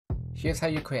Here's how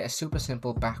you create a super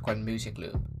simple background music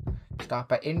loop. Start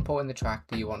by importing the track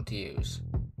that you want to use.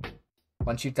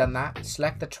 Once you've done that,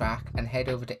 select the track and head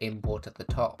over to import at the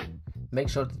top. Make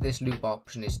sure that this loop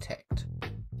option is ticked.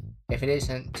 If it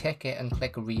isn't, tick it and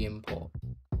click re-import.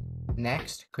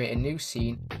 Next, create a new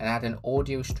scene and add an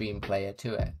audio stream player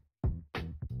to it.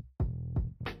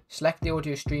 Select the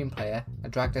audio stream player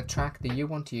and drag the track that you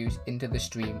want to use into the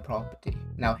stream property.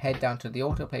 Now head down to the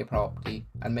autoplay property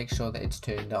and make sure that it's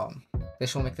turned on.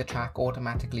 This will make the track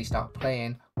automatically start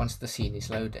playing once the scene is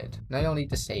loaded. Now you'll need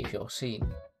to save your scene.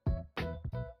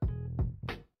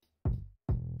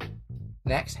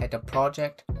 Next, head to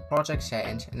Project, Project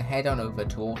Settings and head on over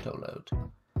to Auto Load.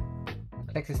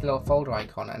 Click this little folder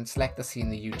icon and select the scene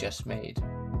that you just made.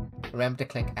 Remember to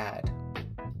click Add.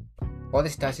 What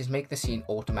this does is make the scene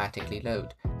automatically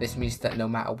load. This means that no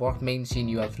matter what main scene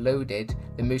you have loaded,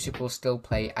 the music will still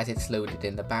play as it's loaded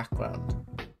in the background.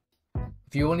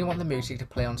 If you only want the music to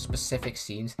play on specific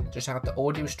scenes, just add the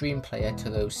audio stream player to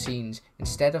those scenes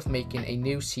instead of making a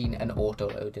new scene and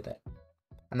auto-loaded it.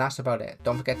 And that's about it.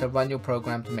 Don't forget to run your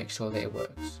program to make sure that it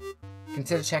works.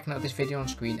 Consider checking out this video on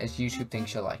screen as YouTube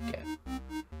thinks you'll like it.